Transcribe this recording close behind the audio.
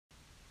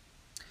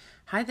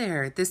Hi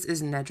there, this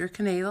is Nedra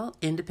Canale,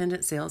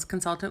 independent sales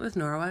consultant with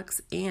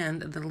Norwex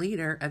and the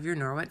leader of your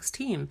Norwex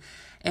team.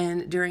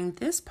 And during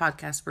this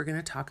podcast, we're going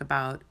to talk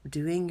about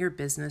doing your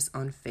business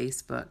on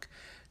Facebook.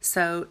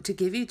 So to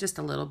give you just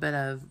a little bit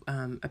of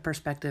a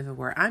perspective of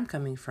where I'm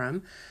coming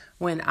from,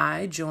 when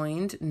I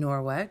joined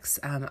Norwex,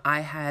 I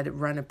had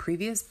run a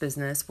previous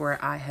business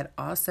where I had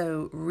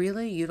also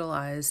really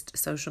utilized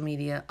social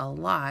media a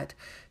lot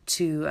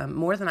to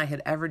more than I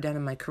had ever done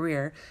in my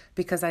career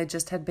because I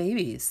just had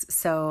babies.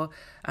 So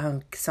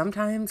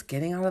sometimes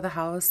getting out of the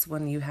house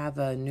when you have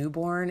a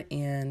newborn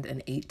and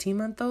an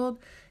 18-month-old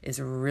is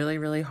really,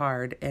 really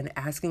hard. And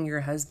asking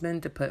your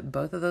husband to put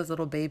both of those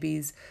little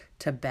babies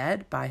to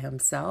bed by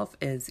himself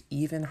is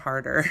even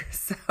harder.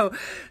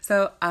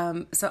 So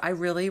I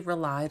really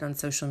relied on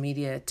social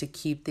media to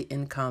keep the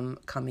income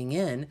coming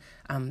in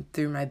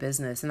through my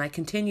business. And I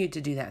continued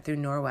to do that through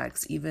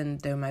Norwex, even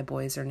though my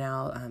boys are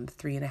now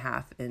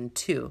 3.5 and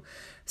 2.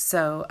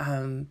 So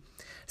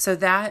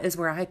that is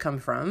where I come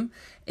from,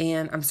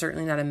 and I'm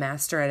certainly not a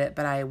master at it,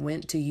 but I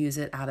went to use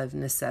it out of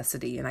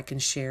necessity, and I can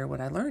share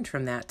what I learned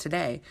from that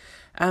today.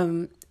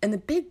 And the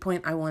big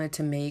point I wanted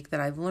to make that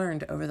I've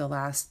learned over the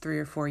last 3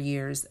 or 4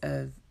 years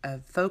of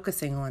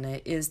focusing on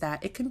it is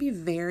that it can be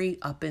very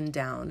up and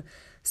down.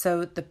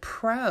 So the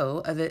pro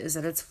of it is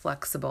that it's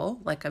flexible,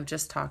 like I've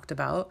just talked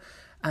about.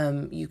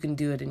 You can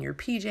do it in your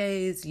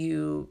PJs,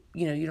 you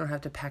don't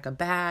have to pack a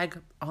bag,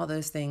 all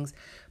those things,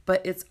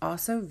 but it's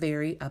also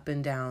very up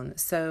and down.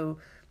 So,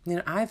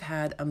 I've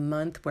had a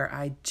month where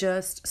I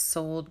just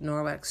sold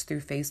Norwex through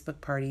Facebook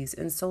parties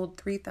and sold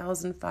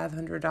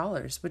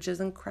 $3,500, which is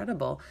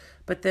incredible.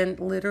 But then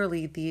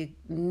literally the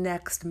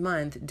next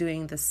month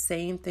doing the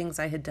same things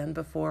I had done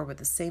before with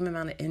the same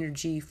amount of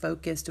energy,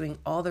 focus, doing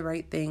all the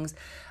right things,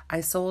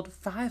 I sold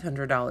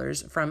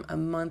 $500 from a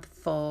month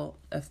full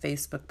of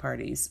Facebook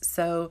parties.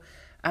 So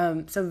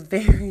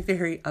very,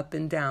 very up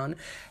and down.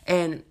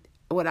 And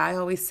what I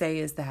always say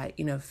is that,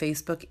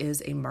 Facebook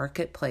is a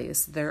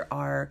marketplace.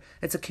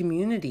 It's a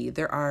community.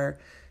 There are,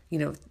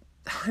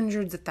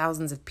 hundreds of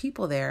thousands of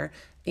people there,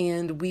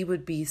 and we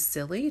would be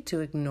silly to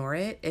ignore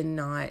it and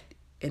not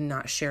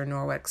share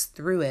Norwex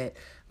through it.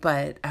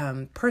 But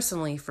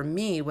personally, for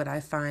me, what I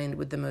find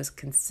with the most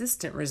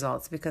consistent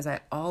results, because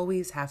I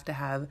always have to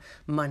have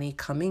money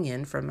coming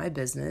in from my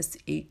business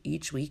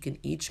each week and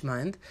each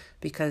month,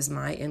 because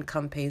my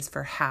income pays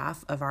for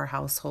half of our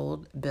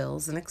household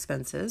bills and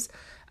expenses,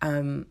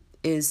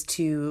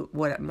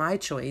 my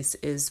choice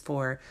is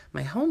for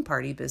my home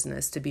party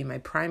business to be my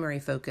primary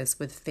focus,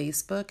 with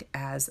Facebook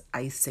as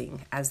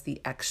icing, as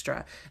the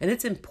extra. And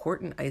it's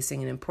important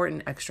icing and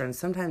important extra. And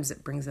sometimes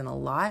it brings in a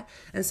lot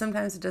and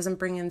sometimes it doesn't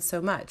bring in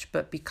so much.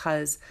 But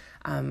because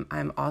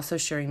I'm also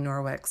sharing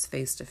Norwex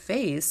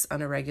face-to-face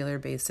on a regular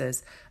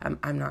basis,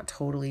 I'm not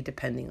totally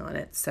depending on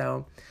it.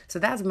 So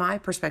that's my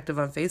perspective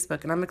on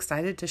Facebook, and I'm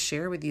excited to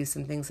share with you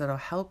some things that'll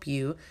help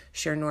you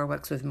share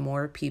Norwex with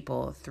more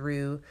people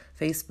through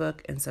Facebook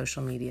and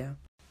social media.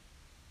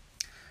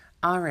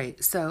 All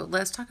right, so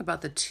let's talk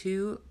about the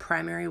 2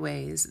 primary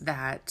ways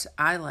that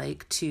I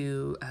like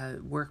to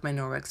work my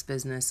Norwex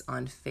business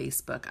on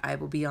Facebook. I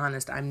will be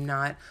honest, I'm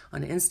not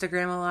on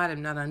Instagram a lot,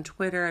 I'm not on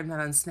Twitter, I'm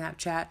not on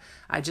Snapchat.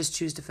 I just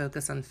choose to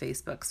focus on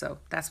Facebook, so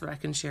that's what I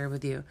can share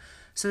with you.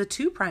 So the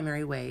 2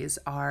 primary ways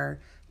are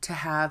to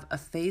have a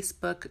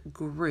Facebook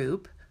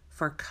group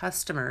for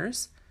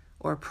customers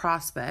or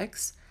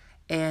prospects,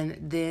 and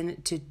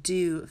then to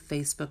do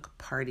Facebook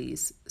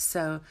parties.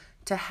 So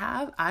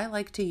I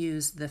like to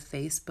use the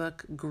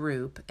Facebook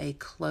group, a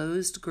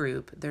closed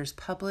group. There's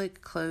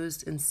public,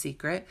 closed, and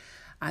secret.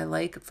 I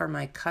like for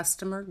my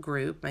customer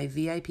group, my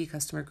VIP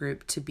customer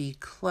group, to be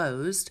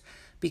closed,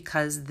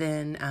 because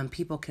then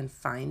people can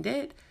find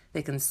it,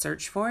 they can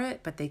search for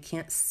it, but they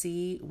can't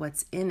see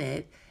what's in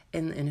it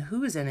and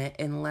who's in it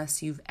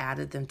unless you've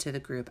added them to the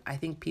group. I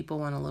think people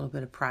want a little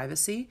bit of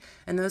privacy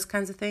and those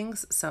kinds of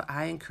things, so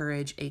I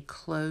encourage a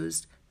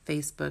closed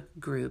Facebook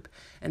group.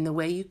 And the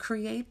way you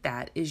create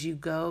that is you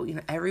go,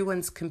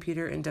 everyone's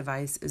computer and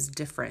device is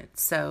different.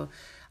 So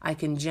I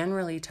can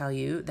generally tell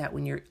you that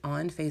when you're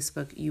on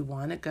Facebook, you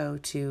want to go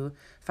to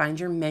find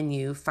your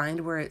menu,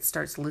 find where it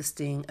starts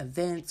listing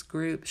events,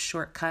 groups,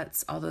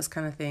 shortcuts, all those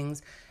kind of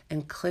things,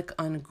 and click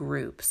on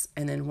groups.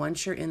 And then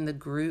once you're in the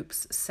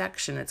groups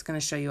section, it's going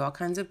to show you all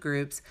kinds of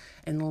groups,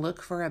 and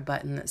look for a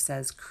button that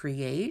says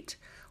create,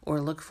 or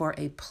look for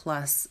a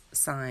plus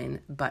sign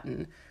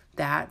button.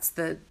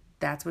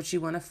 That's what you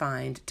want to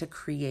find to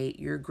create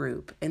your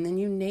group. And then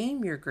you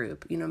name your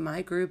group.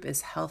 My group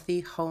is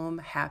Healthy Home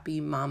Happy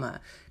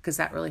Mama, because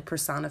that really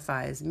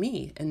personifies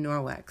me in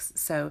Norwex.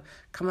 So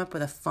come up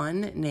with a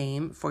fun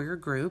name for your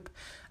group,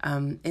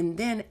 and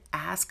then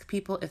ask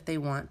people if they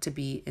want to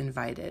be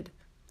invited.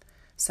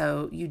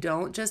 So you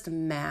don't just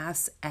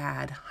mass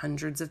add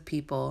hundreds of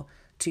people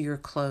to your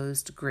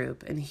closed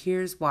group. And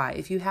here's why.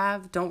 If you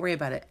have, don't worry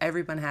about it.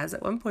 Everyone has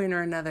at one point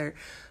or another.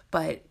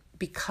 But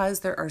because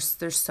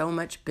there's so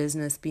much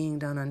business being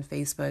done on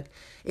Facebook,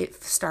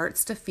 it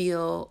starts to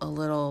feel a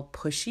little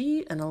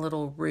pushy and a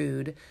little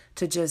rude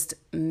to just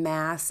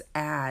mass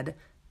add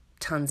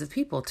tons of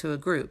people to a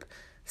group.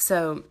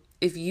 So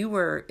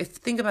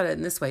think about it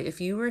in this way,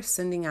 if you were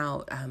sending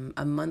out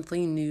a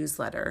monthly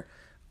newsletter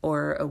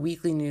or a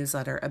weekly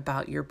newsletter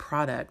about your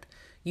product,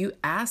 you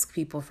ask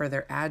people for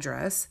their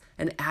address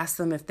and ask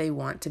them if they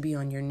want to be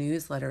on your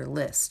newsletter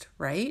list,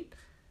 right?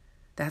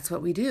 That's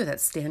what we do.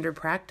 That's standard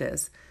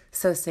practice.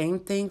 So same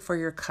thing for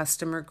your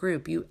customer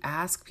group. You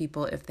ask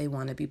people if they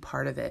want to be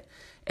part of it.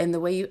 And the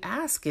way you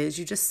ask is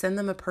you just send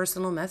them a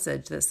personal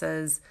message that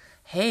says,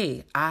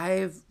 hey,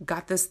 I've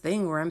got this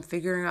thing where I'm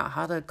figuring out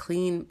how to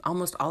clean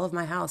almost all of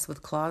my house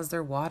with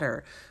Closler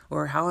water,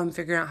 or how I'm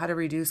figuring out how to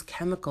reduce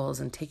chemicals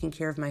and taking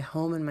care of my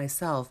home and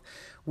myself.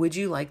 Would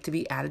you like to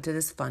be added to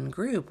this fun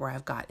group where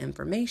I've got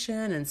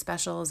information and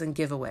specials and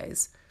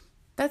giveaways?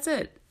 That's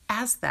it.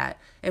 Ask that.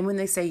 And when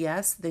they say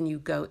yes, then you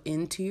go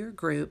into your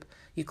group,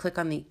 you click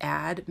on the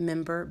add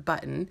member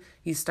button,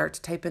 you start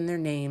to type in their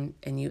name,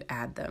 and you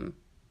add them.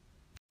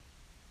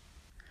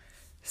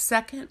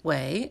 Second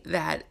way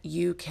that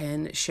you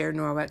can share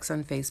Norwex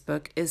on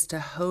Facebook is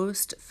to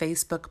host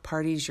Facebook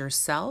parties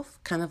yourself,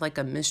 kind of like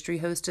a mystery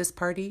hostess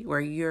party where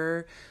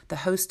you're the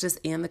hostess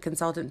and the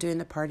consultant doing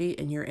the party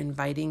and you're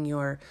inviting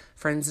your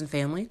friends and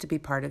family to be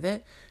part of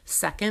it.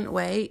 Second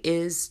way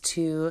is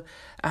to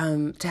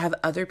have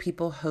other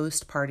people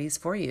host parties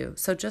for you.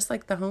 So just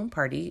like the home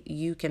party,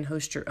 you can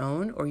host your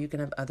own, or you can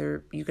have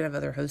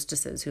other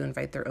hostesses who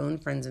invite their own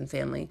friends and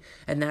family,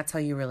 and that's how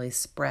you really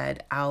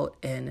spread out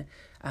and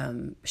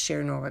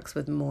share Norwex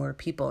with more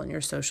people in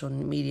your social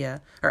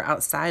media or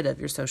outside of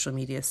your social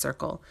media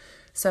circle.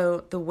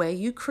 So the way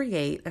you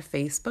create a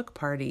Facebook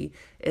party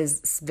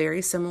is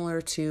very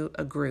similar to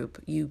a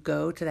group. You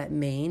go to that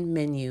main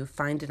menu,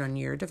 find it on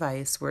your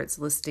device where it's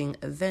listing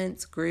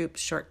events,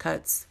 groups,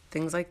 shortcuts,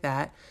 things like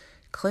that.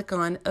 Click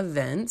on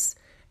events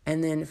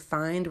and then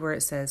find where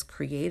it says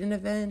create an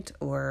event,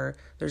 or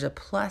there's a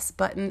plus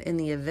button in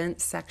the event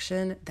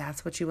section.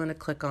 That's what you want to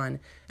click on,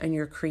 and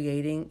you're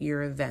creating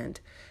your event.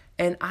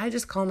 And I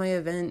just call my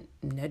event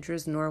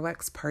Nedra's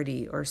Norwex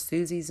Party or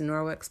Susie's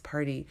Norwex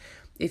Party.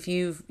 If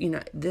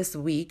this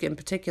week in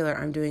particular,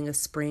 I'm doing a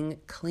spring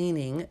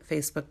cleaning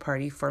Facebook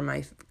party for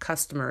my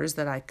customers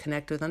that I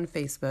connect with on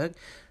Facebook.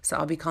 So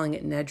I'll be calling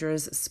it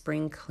Nedra's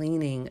Spring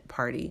Cleaning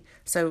Party.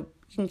 So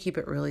you can keep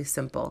it really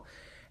simple.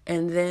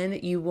 And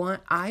then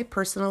I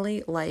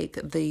personally like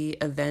the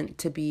event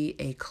to be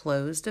a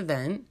closed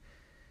event.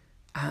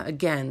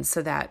 Again,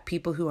 so that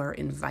people who are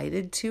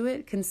invited to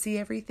it can see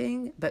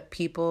everything, but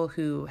people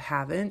who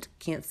haven't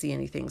can't see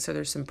anything. So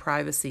there's some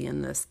privacy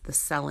in the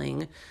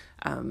selling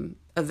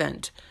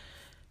event.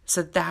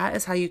 So that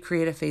is how you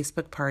create a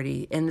Facebook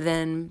party. And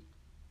then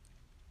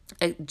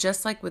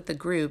just like with the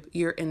group,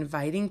 you're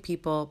inviting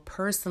people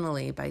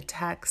personally by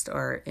text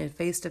or in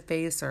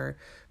face-to-face or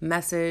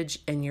message,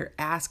 and you're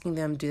asking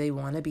them, do they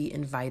want to be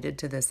invited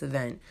to this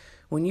event?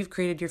 When you've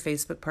created your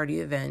Facebook party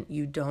event,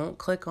 you don't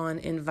click on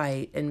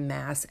invite and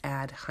mass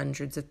add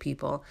hundreds of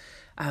people.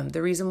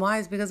 The reason why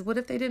is because what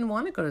if they didn't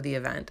want to go to the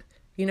event?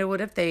 What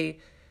if they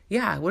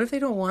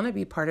don't want to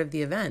be part of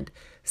the event?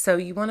 So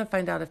you want to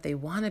find out if they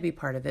want to be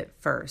part of it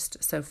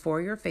first. So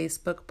for your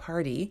Facebook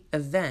party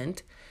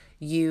event,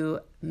 you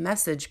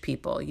message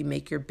people, you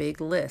make your big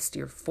list,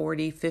 your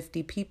 40,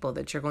 50 people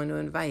that you're going to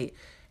invite,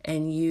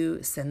 and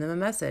you send them a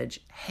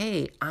message.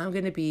 Hey, I'm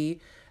going to be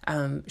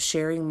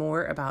sharing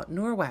more about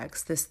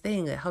Norwex, this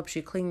thing that helps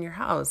you clean your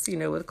house,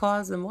 with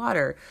cloths and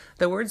water.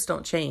 The words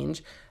don't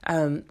change.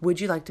 Would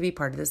you like to be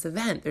part of this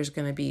event? There's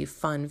going to be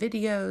fun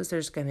videos.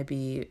 There's going to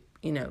be,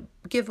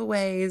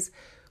 giveaways.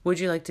 Would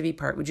you like to be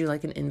part? Would you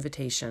like an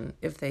invitation?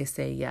 If they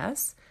say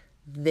yes,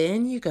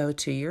 then you go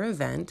to your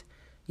event,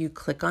 you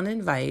click on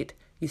invite,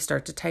 you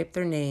start to type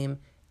their name,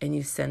 and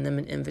you send them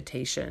an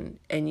invitation,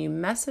 and you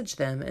message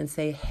them and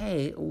say,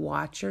 hey,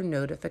 watch your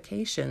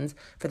notifications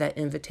for that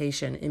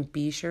invitation and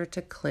be sure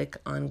to click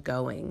on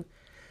going.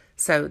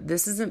 So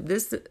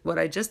what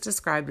I just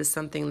described is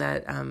something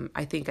that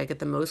I think I get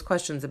the most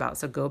questions about.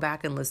 So go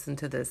back and listen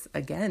to this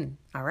again.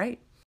 All right.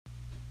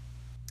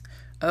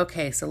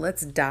 Okay, so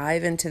let's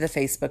dive into the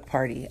Facebook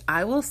party.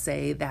 I will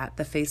say that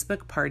the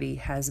Facebook party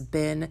has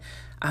been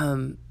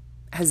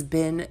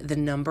the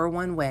number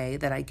one way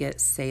that I get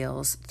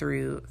sales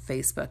through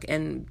Facebook,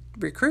 and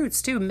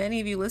recruits too.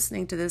 Many of you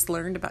listening to this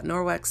learned about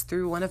Norwex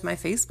through one of my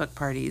Facebook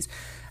parties.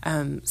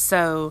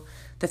 So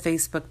the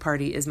Facebook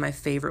party is my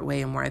favorite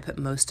way and where I put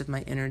most of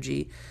my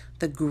energy.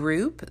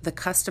 The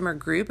customer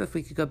group, if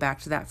we could go back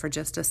to that for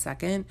just a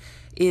second,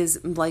 is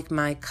like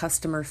my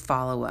customer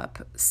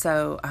follow-up.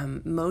 So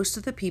most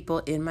of the people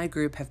in my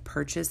group have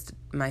purchased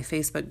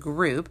Norwex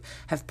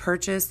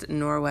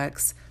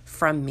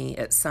from me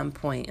at some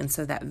point. And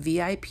so that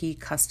VIP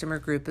customer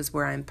group is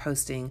where I'm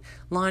posting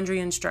laundry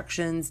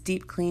instructions,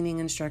 deep cleaning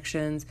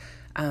instructions,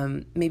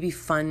 maybe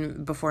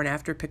fun before and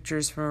after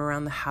pictures from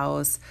around the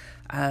house,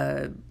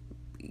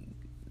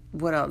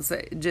 what else?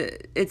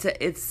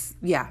 It's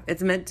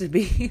meant to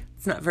be,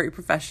 it's not very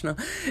professional.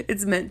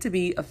 It's meant to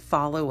be a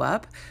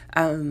follow-up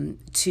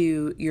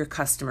to your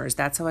customers.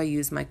 That's how I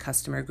use my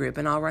customer group,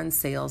 and I'll run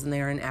sales and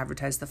they are in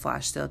Advertise the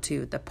Flash Sale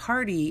too. The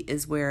party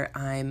is where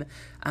I'm,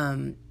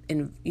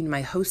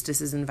 my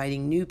hostess is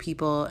inviting new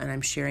people and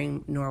I'm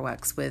sharing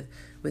Norwex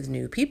with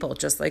new people,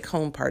 just like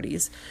home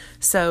parties.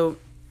 So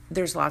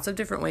there's lots of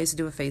different ways to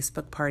do a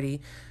Facebook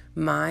party.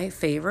 My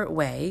favorite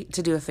way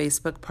to do a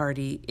Facebook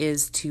party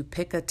is to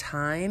pick a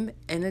time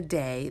and a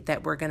day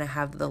that we're going to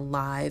have the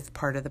live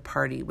part of the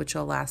party, which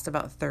will last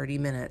about 30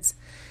 minutes.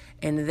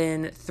 And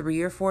then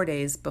 3 or 4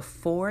 days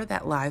before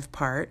that live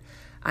part,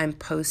 I'm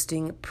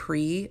posting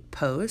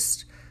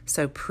pre-post,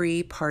 so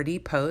pre-party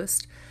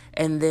post.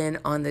 And then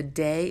on the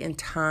day and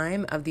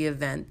time of the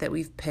event that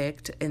we've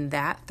picked in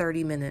that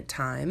 30-minute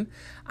time,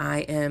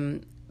 I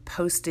am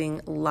posting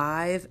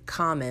live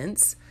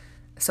comments.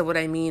 So what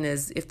I mean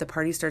is if the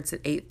party starts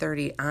at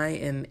 8:30, I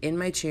am in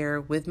my chair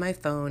with my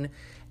phone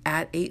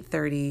at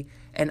 8:30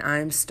 and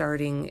I'm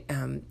starting,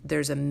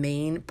 there's a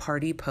main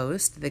party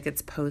post that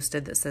gets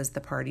posted that says the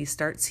party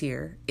starts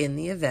here in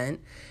the event.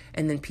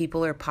 And then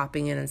people are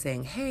popping in and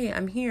saying, hey,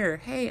 I'm here.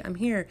 Hey, I'm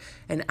here.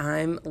 And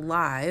I'm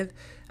live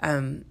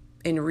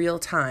in real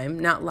time,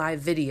 not live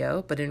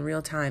video, but in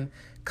real time,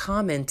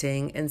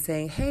 commenting and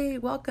saying, hey,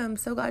 welcome.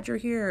 So glad you're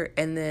here.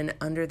 And then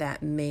under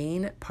that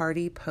main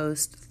party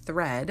post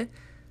thread,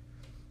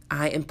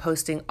 I am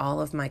posting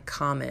all of my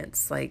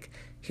comments, like,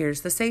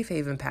 here's the Safe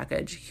Haven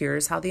package,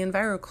 here's how the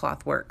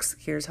EnviroCloth works,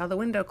 here's how the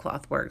window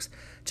cloth works.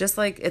 Just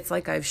like, it's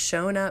like I've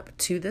shown up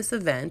to this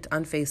event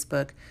on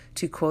Facebook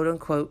to quote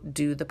unquote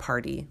do the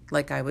party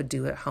like I would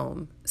do at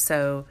home.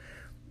 So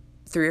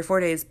 3 or 4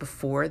 days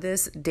before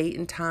this date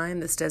and time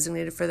that's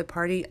designated for the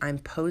party, I'm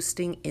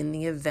posting in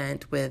the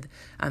event with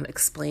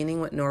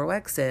explaining what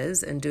Norwex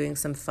is and doing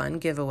some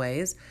fun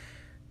giveaways.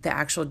 The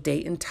actual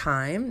date and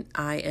time,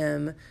 I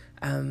am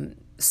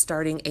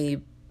starting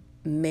a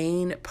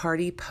main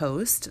party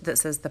post that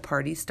says the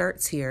party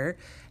starts here,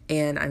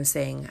 and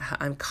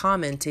I'm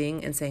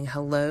commenting and saying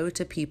hello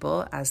to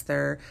people as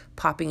they're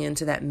popping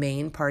into that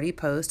main party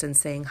post and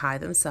saying hi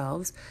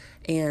themselves.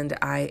 And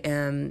I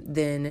am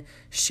then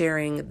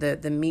sharing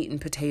the meat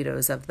and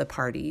potatoes of the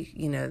party,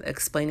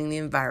 explaining the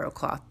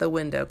EnviroCloth, the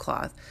window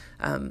cloth,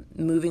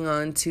 moving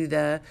on to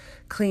the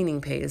cleaning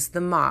paste,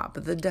 the mop,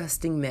 the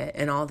dusting mitt,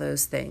 and all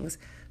those things.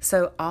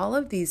 So all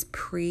of these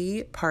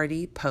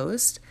pre-party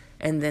posts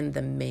and then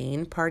the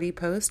main party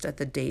post at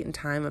the date and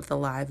time of the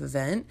live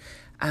event,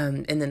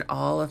 and then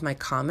all of my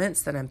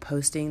comments that I'm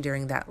posting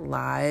during that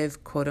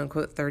live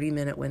quote-unquote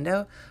 30-minute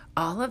window,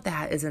 all of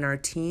that is in our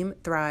Team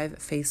Thrive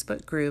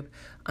Facebook group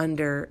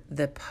under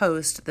the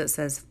post that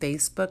says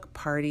Facebook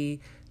Party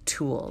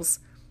Tools.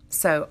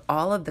 So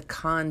all of the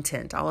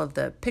content, all of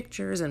the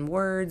pictures and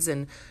words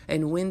and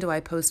when do I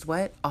post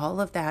what,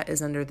 all of that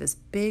is under this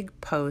big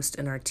post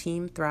in our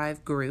Team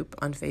Thrive group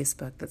on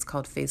Facebook that's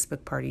called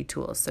Facebook Party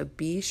Tools. So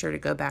be sure to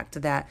go back to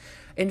that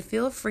and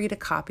feel free to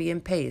copy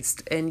and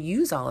paste and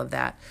use all of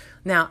that.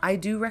 Now, I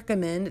do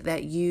recommend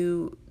that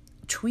you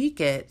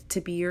tweak it to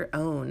be your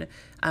own.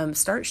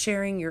 Start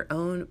sharing your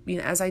own,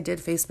 as I did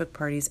Facebook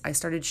parties, I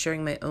started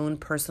sharing my own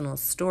personal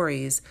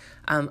stories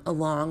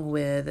along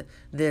with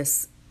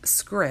this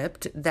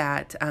script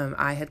that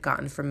I had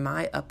gotten from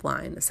my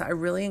upline. So I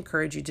really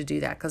encourage you to do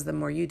that, because the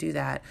more you do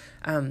that,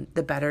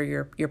 the better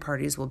your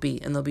parties will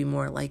be, and they'll be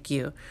more like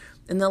you.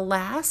 And the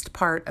last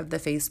part of the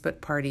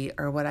Facebook party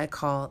are what I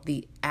call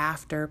the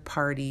after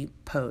party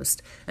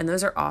post. And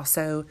those are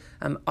also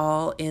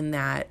all in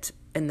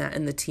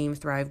the Team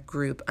Thrive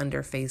group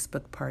under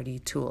Facebook Party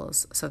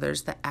Tools. So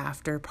there's the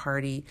after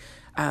party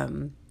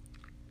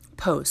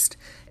post.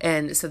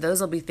 And so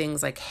those will be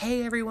things like,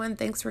 hey everyone,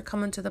 thanks for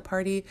coming to the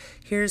party.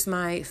 Here's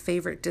my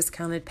favorite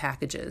discounted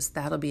packages.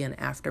 That'll be an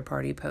after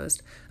party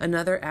post.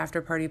 Another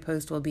after party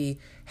post will be,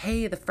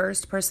 hey, the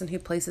first person who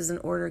places an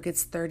order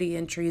gets 30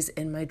 entries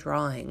in my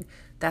drawing.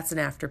 That's an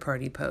after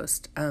party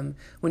post.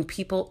 When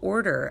people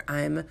order,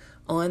 I'm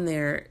on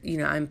there,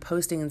 I'm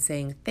posting and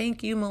saying,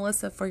 thank you,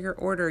 Melissa, for your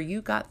order.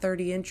 You got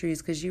 30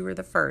 entries because you were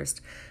the first.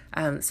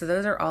 So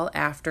those are all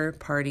after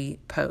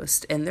party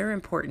posts, and they're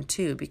important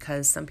too,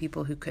 because some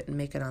people who couldn't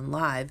make it on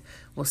live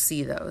will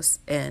see those,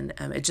 and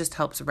it just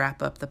helps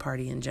wrap up the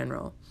party in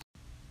general.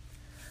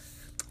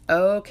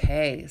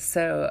 Okay,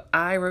 so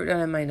I wrote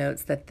down in my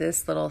notes that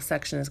this little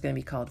section is going to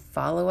be called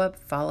follow-up,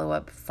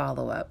 follow-up,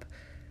 follow-up.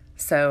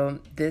 So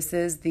this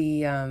is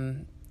the,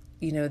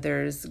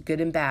 there's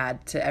good and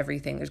bad to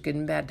everything. There's good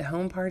and bad to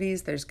home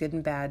parties. There's good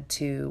and bad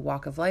to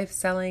walk of life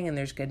selling. And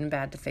there's good and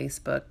bad to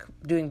Facebook,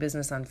 doing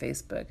business on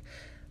Facebook.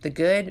 The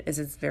good is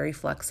it's very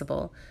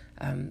flexible.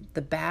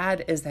 The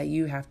bad is that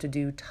you have to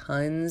do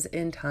tons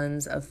and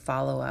tons of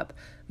follow-up.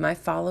 My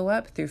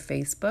follow-up through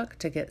Facebook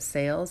to get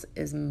sales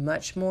is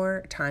much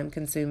more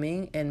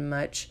time-consuming and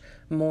much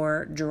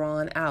more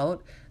drawn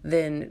out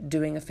than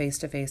doing a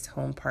face-to-face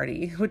home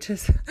party, which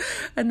is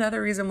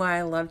another reason why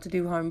I love to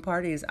do home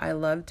parties. I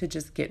love to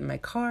just get in my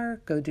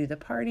car, go do the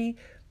party,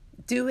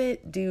 do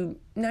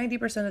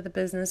 90% of the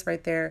business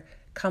right there,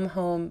 come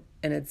home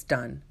and it's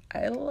done.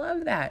 I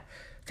love that.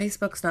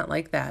 Facebook's not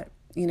like that.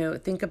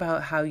 Think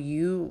about how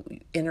you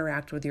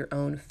interact with your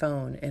own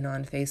phone and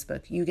on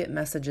Facebook. You get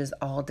messages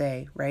all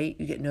day, right?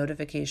 You get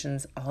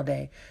notifications all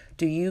day.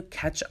 Do you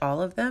catch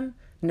all of them?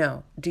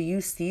 No. Do you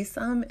see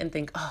some and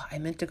think, oh, I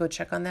meant to go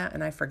check on that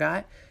and I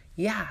forgot?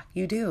 Yeah,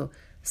 you do.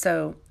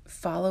 So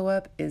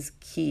follow-up is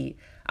key.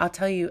 I'll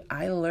tell you,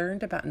 I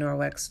learned about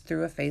Norwex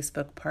through a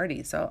Facebook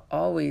party, so I'll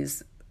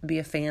always be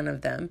a fan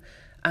of them.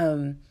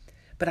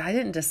 But I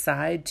didn't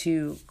decide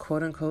to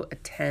quote unquote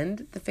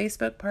attend the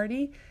Facebook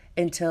party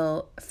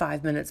until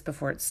 5 minutes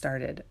before it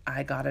started.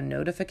 I got a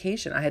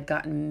notification. I had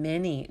gotten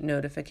many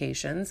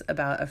notifications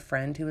about a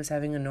friend who was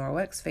having a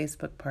Norwex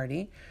Facebook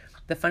party.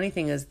 The funny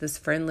thing is, this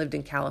friend lived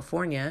in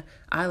California.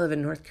 I live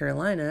in North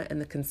Carolina,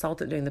 and the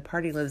consultant doing the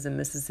party lives in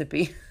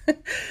Mississippi.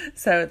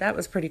 So that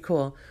was pretty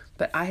cool.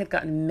 But I had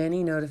gotten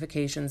many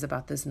notifications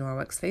about this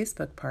Norwex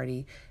Facebook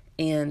party.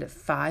 And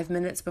 5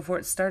 minutes before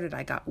it started,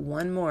 I got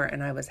one more,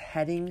 and I was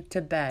heading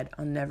to bed.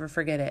 I'll never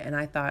forget it. And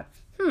I thought,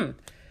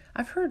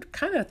 I've heard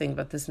kind of a thing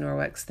about this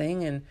Norwex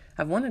thing, and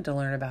I've wanted to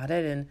learn about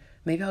it, and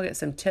maybe I'll get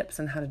some tips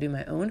on how to do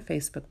my own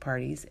Facebook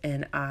parties.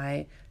 And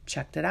I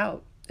checked it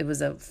out. It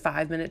was a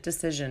 5-minute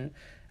decision.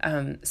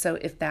 So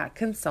if that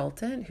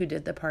consultant who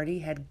did the party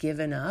had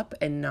given up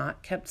and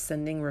not kept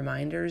sending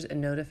reminders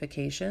and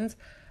notifications,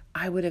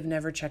 I would have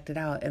never checked it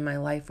out, and my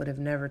life would have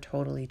never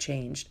totally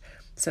changed.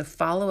 So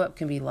follow-up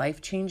can be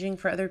life-changing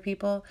for other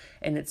people,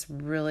 and it's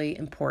really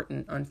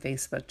important on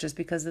Facebook just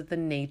because of the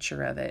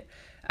nature of it.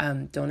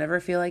 Don't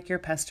ever feel like you're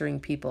pestering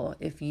people.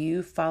 If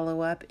you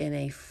follow up in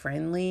a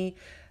friendly,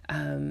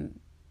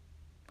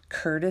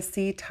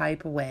 courtesy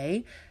type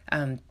way,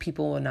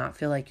 people will not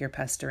feel like you're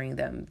pestering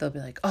them. They'll be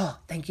like, oh,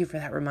 thank you for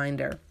that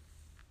reminder.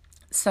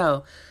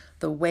 So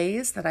the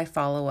ways that I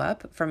follow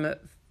up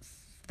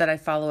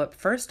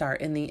first are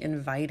in the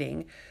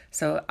inviting.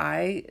 So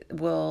I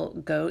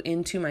will go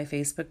into my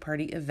Facebook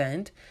party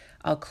event.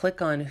 I'll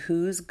click on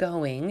who's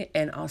going,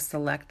 and I'll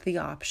select the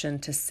option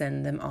to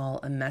send them all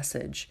a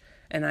message.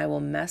 And I will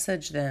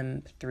message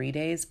them 3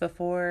 days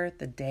before,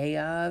 the day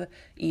of,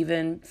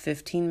 even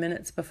 15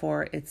 minutes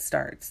before it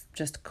starts.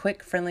 Just a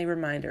quick, friendly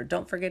reminder.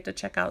 Don't forget to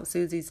check out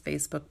Susie's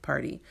Facebook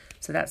party.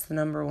 So that's the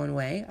number one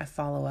way I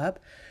follow up.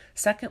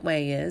 Second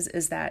way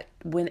is that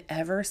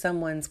whenever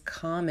someone's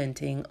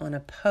commenting on a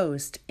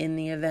post in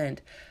the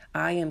event,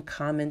 I am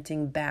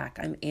commenting back.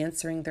 I'm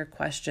answering their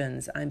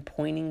questions. I'm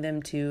pointing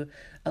them to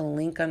a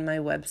link on my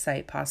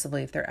website,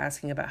 possibly if they're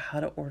asking about how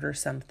to order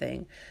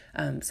something.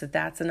 So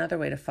that's another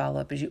way to follow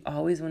up, is you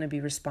always want to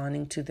be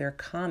responding to their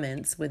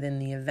comments within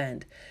the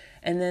event.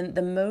 And then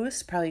the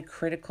most probably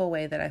critical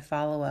way that I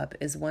follow up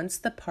is once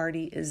the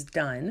party is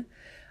done,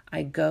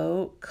 I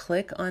go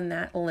click on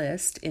that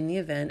list in the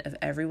event of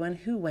everyone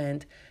who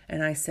went,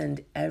 and I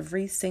send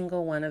every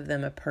single one of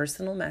them a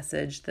personal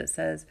message that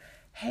says,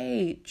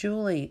 hey,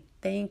 Julie,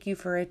 thank you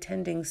for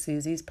attending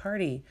Susie's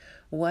party.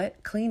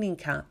 What cleaning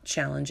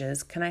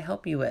challenges can I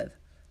help you with?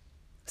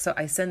 So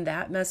I send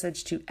that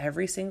message to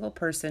every single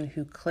person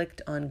who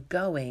clicked on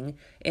going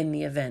in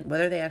the event,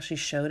 whether they actually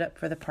showed up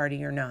for the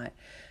party or not.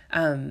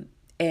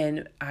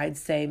 And I'd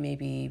say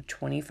maybe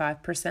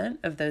 25%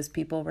 of those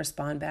people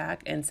respond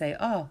back and say,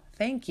 oh,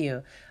 thank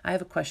you. I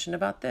have a question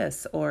about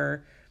this,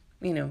 or,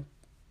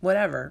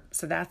 whatever.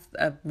 So that's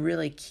a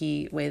really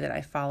key way that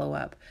I follow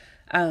up.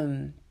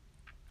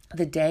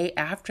 The day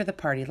after the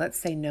party, let's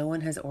say no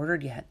one has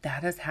ordered yet.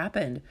 That has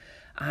happened.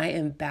 I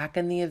am back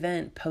in the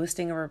event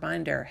posting a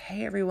reminder.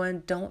 Hey,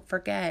 everyone, don't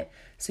forget,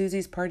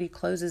 Susie's party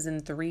closes in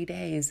 3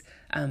 days.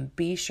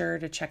 Be sure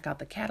to check out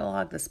the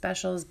catalog, the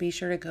specials. Be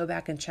sure to go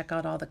back and check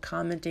out all the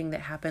commenting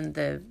that happened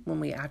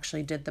when we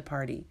actually did the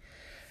party.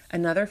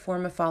 Another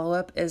form of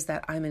follow-up is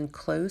that I'm in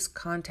close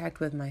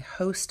contact with my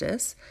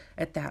hostess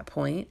at that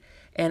point,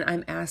 and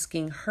I'm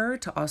asking her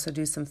to also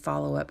do some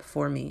follow-up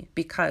for me.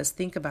 Because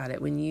think about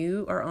it, when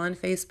you are on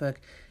Facebook,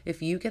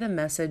 if you get a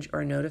message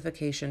or a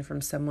notification from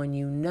someone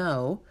you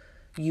know,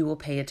 you will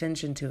pay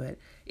attention to it.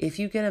 If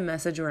you get a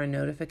message or a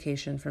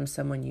notification from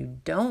someone you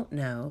don't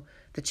know,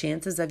 the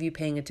chances of you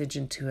paying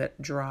attention to it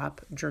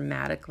drop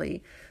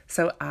dramatically.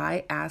 So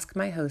I ask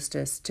my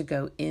hostess to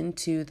go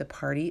into the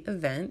party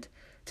event,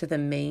 to the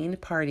main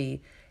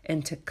party,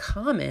 and to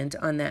comment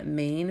on that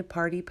main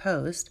party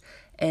post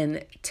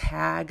and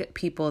tag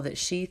people that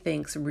she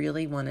thinks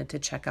really wanted to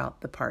check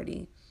out the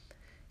party.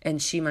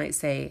 And she might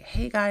say,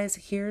 hey guys,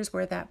 here's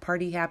where that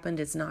party happened.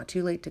 It's not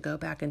too late to go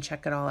back and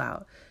check it all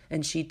out.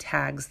 And she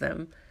tags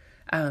them.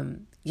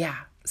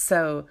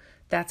 So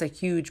that's a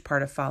huge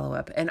part of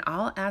follow-up. And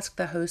I'll ask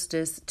the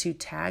hostess to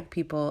tag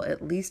people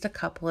at least a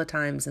couple of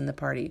times in the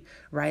party,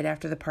 right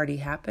after the party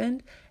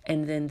happened,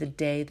 and then the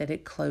day that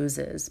it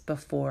closes,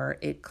 before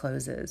it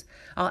closes.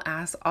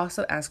 I'll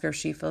also ask her if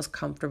she feels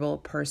comfortable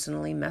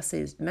personally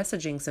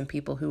messaging some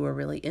people who were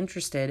really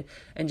interested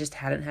and just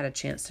hadn't had a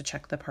chance to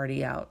check the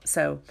party out.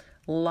 So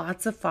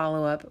lots of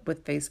follow-up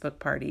with Facebook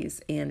parties,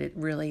 and it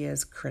really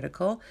is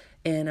critical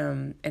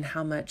in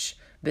how much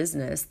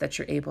business that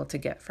you're able to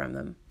get from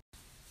them.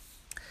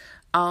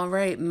 All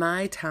right,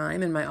 my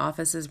time in my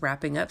office is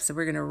wrapping up, so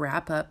we're going to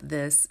wrap up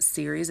this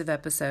series of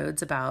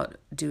episodes about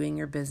doing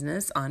your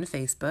business on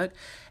Facebook.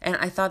 And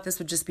I thought this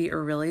would just be a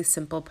really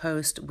simple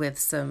post with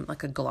some,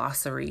 like a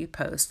glossary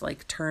post,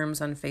 like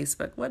terms on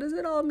Facebook. What does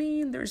it all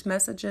mean? There's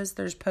messages,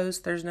 there's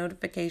posts, there's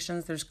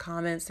notifications, there's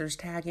comments, there's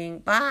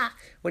tagging.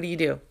 What do you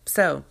do?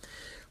 So,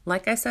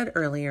 like I said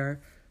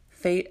earlier,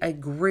 a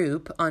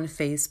group on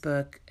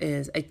Facebook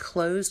is a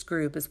closed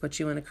group is what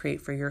you want to create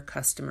for your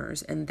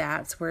customers. And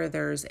that's where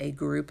there's a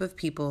group of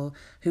people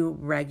who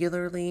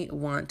regularly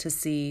want to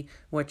see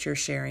what you're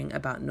sharing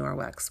about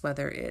Norwex,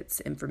 whether it's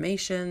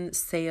information,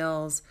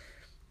 sales,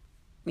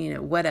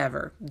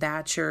 whatever.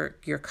 That's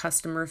your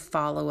customer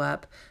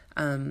follow-up,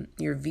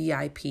 your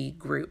VIP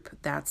group.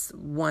 That's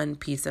one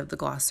piece of the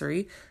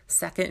glossary.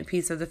 Second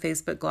piece of the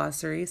Facebook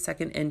glossary,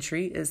 second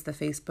entry, is the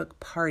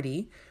Facebook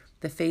party.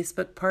 The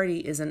Facebook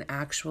party is an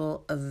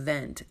actual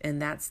event, and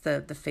that's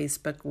the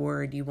Facebook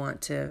word you want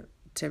to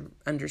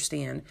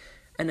understand.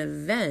 An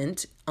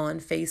event on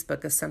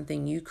Facebook is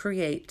something you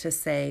create to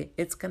say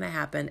it's going to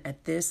happen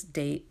at this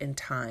date and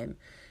time.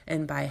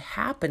 And by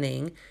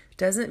happening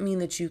doesn't mean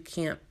that you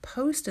can't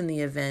post in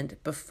the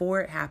event before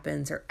it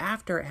happens or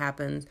after it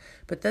happens,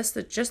 but just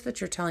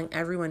that you're telling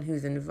everyone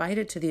who's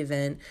invited to the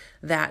event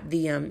that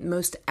the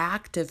most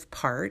active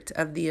part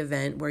of the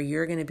event, where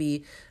you're going to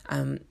be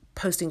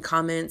posting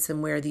comments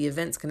and where the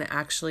event's going to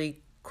actually,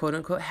 quote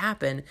unquote,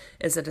 happen,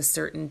 is at a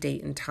certain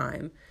date and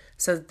time.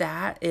 So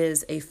that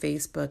is a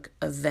Facebook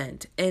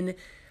event. And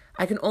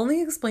I can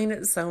only explain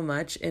it so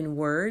much in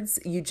words.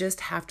 You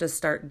just have to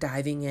start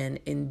diving in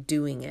and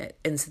doing it,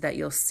 and so that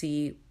you'll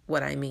see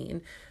what I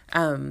mean.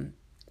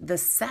 The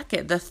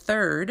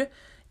third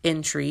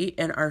entry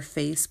in our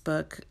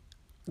Facebook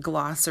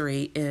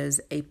glossary is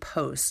a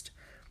post.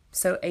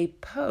 So a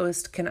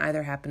post can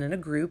either happen in a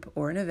group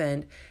or an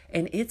event,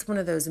 and it's one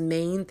of those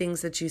main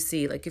things that you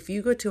see. Like if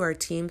you go to our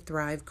Team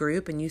Thrive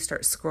group and you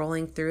start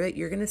scrolling through it,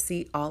 you're going to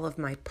see all of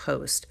my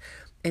posts.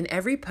 And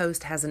every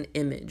post has an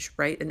image,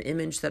 right? An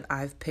image that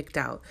I've picked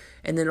out,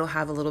 and then it'll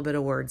have a little bit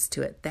of words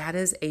to it. That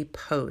is a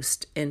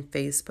post in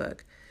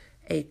Facebook.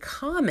 A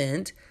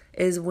comment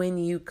is when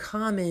you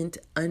comment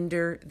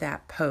under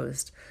that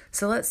post.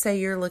 So let's say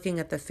you're looking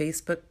at the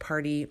Facebook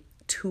Party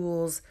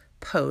Tools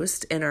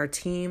post in our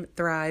Team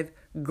Thrive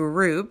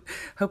group.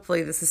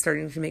 Hopefully this is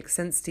starting to make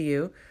sense to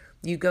you.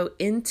 You go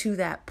into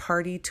that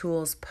Party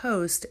Tools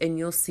post and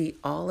you'll see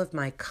all of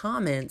my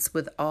comments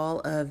with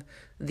all of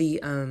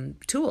the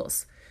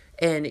tools.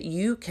 And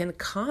you can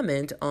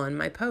comment on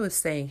my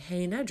post saying,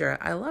 "Hey, Nedra,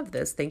 I love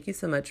this. Thank you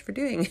so much for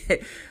doing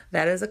it."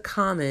 That is a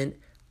comment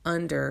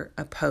under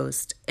a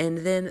post. And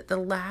then the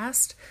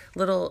last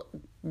little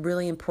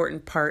really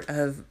important part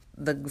of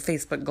the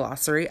Facebook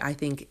glossary, I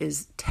think,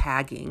 is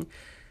tagging.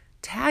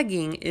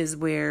 Tagging is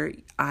where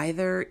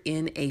either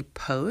in a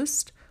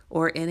post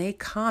or in a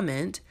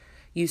comment,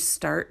 you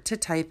start to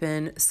type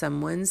in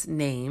someone's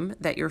name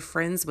that you're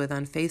friends with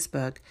on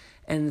Facebook,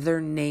 and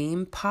their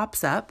name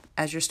pops up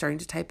as you're starting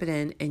to type it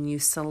in, and you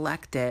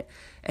select it,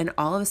 and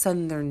all of a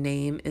sudden their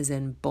name is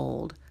in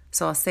bold.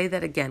 So I'll say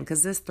that again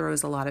because this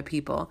throws a lot of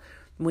people.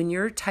 When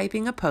you're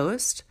typing a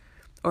post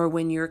or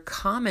when you're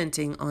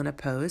commenting on a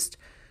post,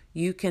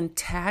 you can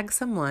tag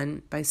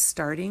someone by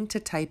starting to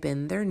type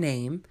in their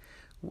name.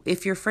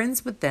 If you're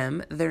friends with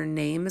them, their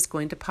name is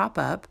going to pop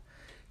up.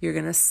 You're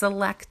going to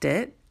select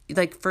it.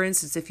 Like, for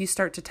instance, if you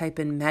start to type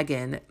in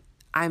Megan,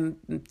 I'm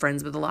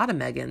friends with a lot of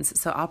Megans,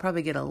 so I'll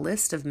probably get a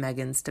list of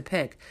Megans to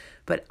pick.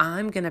 But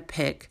I'm going to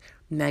pick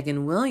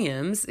Megan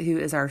Williams, who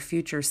is our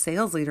future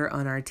sales leader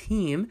on our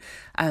team,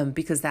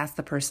 because that's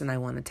the person I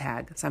want to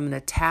tag. So I'm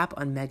going to tap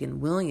on Megan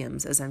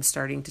Williams as I'm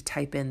starting to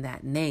type in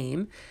that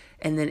name,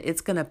 and then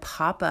it's going to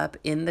pop up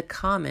in the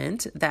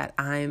comment that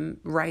I'm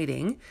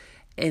writing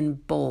in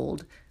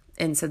bold.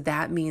 And so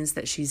that means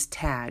that she's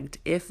tagged.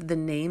 If the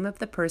name of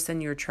the person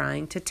you're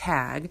trying to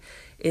tag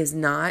is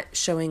not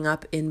showing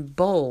up in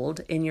bold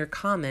in your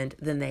comment,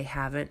 then they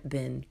haven't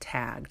been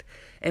tagged.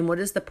 And what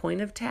is the point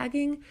of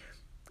tagging?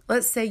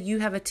 Let's say you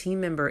have a team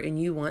member and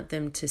you want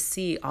them to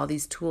see all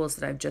these tools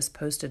that I've just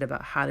posted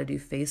about how to do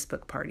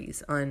Facebook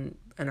parties on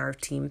our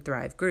Team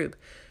Thrive group.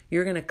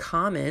 You're going to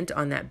comment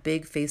on that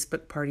big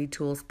Facebook Party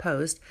Tools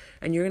post,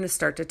 and you're going to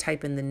start to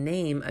type in the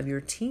name of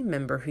your team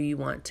member who you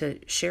want to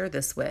share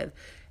this with.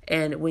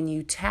 And when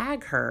you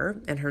tag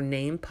her and her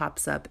name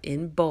pops up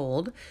in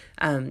bold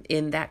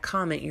in that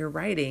comment you're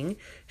writing,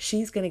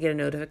 she's going to get a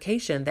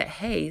notification that,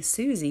 hey,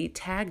 Susie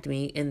tagged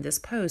me in this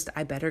post.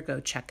 I better go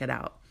check it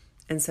out.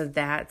 And so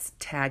that's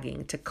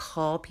tagging, to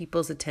call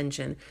people's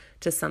attention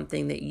to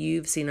something that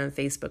you've seen on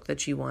Facebook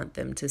that you want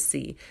them to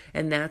see.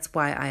 And that's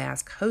why I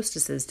ask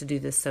hostesses to do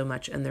this so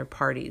much in their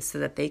parties, so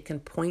that they can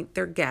point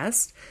their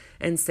guest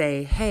and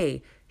say,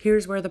 hey,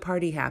 here's where the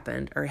party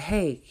happened, or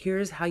hey,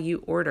 here's how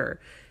you order.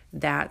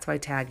 That's why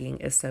tagging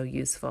is so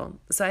useful.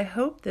 So I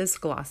hope this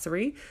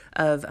glossary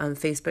of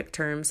Facebook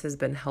terms has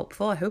been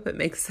helpful. I hope it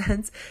makes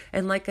sense.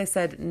 And like I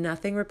said,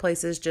 nothing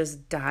replaces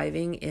just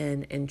diving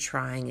in and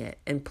trying it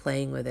and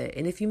playing with it.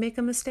 And if you make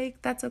a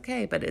mistake, that's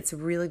okay, but it's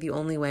really the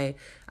only way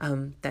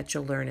that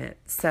you'll learn it.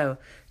 So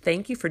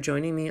thank you for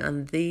joining me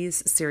on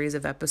these series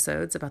of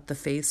episodes about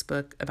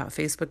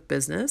Facebook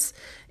business.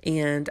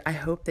 And I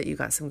hope that you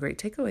got some great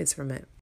takeaways from it.